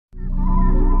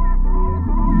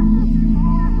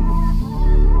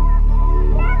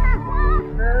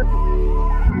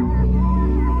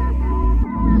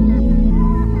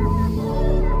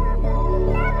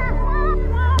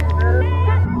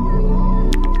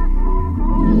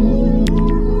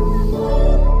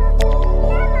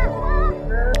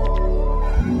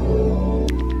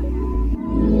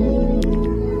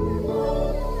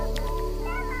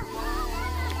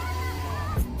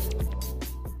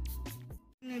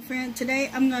friend, today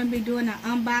I'm going to be doing an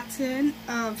unboxing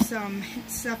of some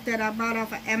stuff that I bought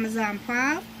off of Amazon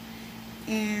Prime,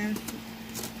 and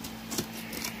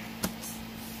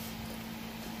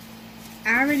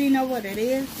I already know what it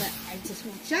is, but I just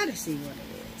want y'all to see what it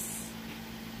is.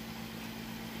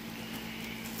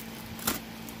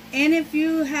 And if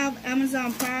you have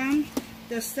Amazon Prime,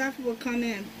 the stuff will come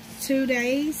in 2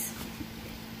 days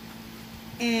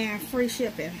and free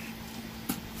shipping.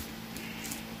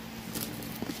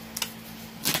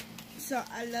 So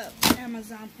I love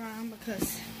Amazon Prime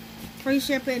because free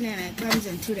shipping and it comes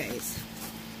in 2 days.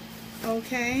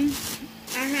 Okay,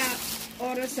 I have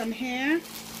ordered some hair.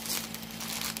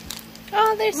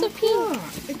 Oh, they're so cute.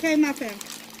 It came up in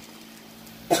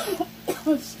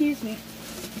excuse me,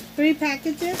 3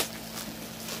 packages.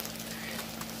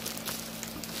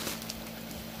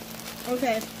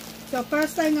 Okay, so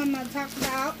first thing I'm going to talk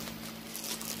about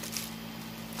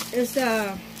is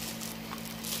the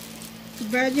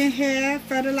virgin hair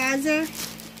fertilizer.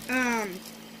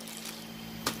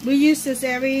 We use this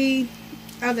every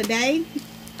other day.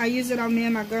 I use it on me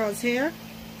and my girl's hair,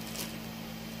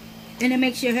 and it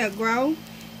makes your hair grow,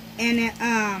 and it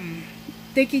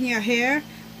thicken your hair,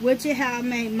 which it have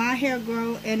made my hair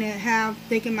grow, and it have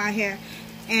thickened my hair,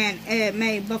 and it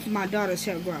made both of my daughter's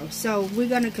hair grow. So we're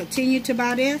going to continue to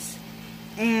buy this,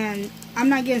 and I'm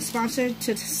not getting sponsored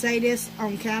to say this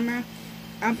on camera.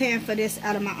 I'm paying for this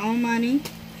out of my own money.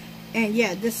 And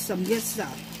yeah, this is some good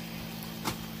stuff.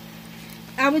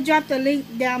 I will drop the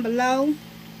link down below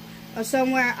or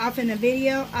somewhere off in the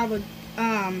video. I would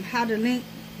have the link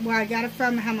where I got it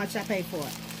from and how much I paid for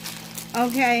it.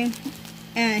 Okay,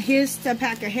 and here's the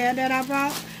pack of hair that I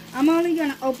bought. I'm only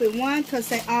going to open one because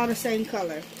they all the same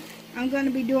color. I'm going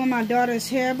to be doing my daughter's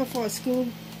hair before school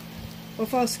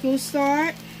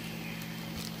start.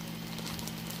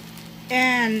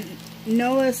 And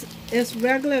no, it's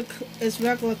regular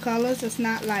colors. It's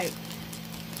not like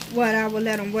what I would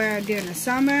let them wear during the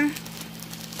summer.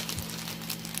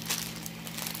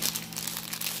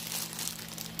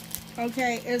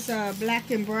 Okay, it's black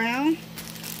and brown.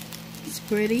 It's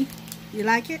pretty. You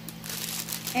like it?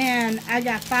 And I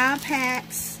got 5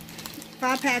 packs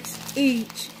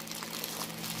each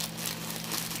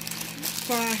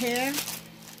for our hair.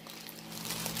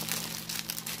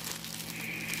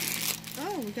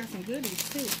 Oh, we got some goodies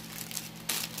too.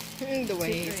 The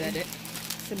way he said it.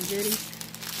 Some goodies.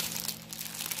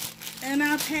 And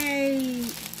I paid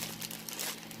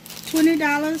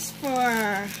 $20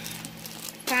 for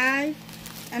 5,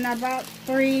 and I bought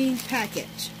 3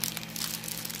 packages.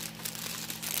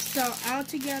 So all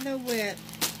together with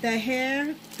the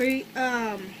hair, three.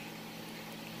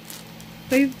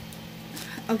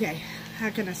 Okay, how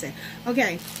can I say?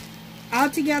 Okay, all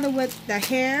together with the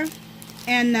hair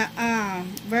and the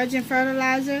virgin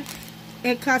fertilizer,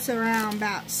 it costs around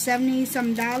about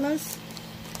 $70-some.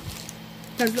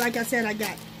 Cause like I said, I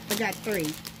got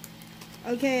 3.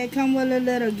 Okay, it come with a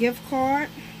little gift card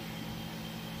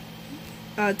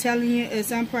telling you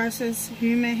it's unprocessed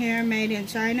human hair made in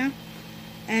China,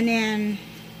 and then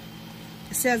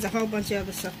it says a whole bunch of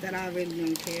other stuff that I really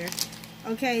don't care.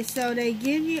 Okay, so they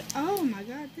give you, oh my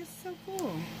god, this is so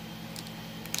cool.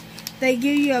 They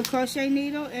give you a crochet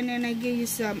needle, and then they give you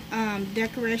some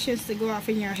decorations to go off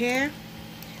in your hair.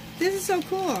 This is so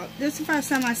cool. This is the first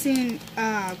time I've seen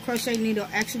crochet needle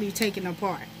actually taken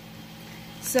apart.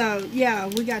 So yeah,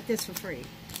 we got this for free.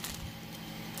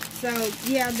 So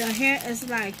yeah, the hair is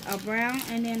like a brown,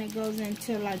 and then it goes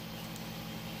into like,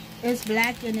 it's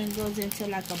black and then goes into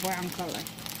like a brown color.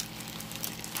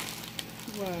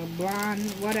 Well,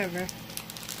 blonde, whatever.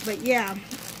 But yeah.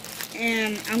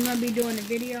 And I'm going to be doing a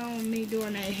video on me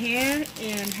doing their hair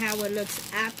and how it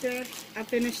looks after I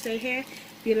finish their hair.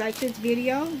 If you like this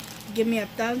video, give me a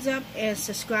thumbs up and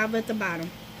subscribe at the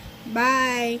bottom.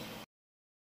 Bye.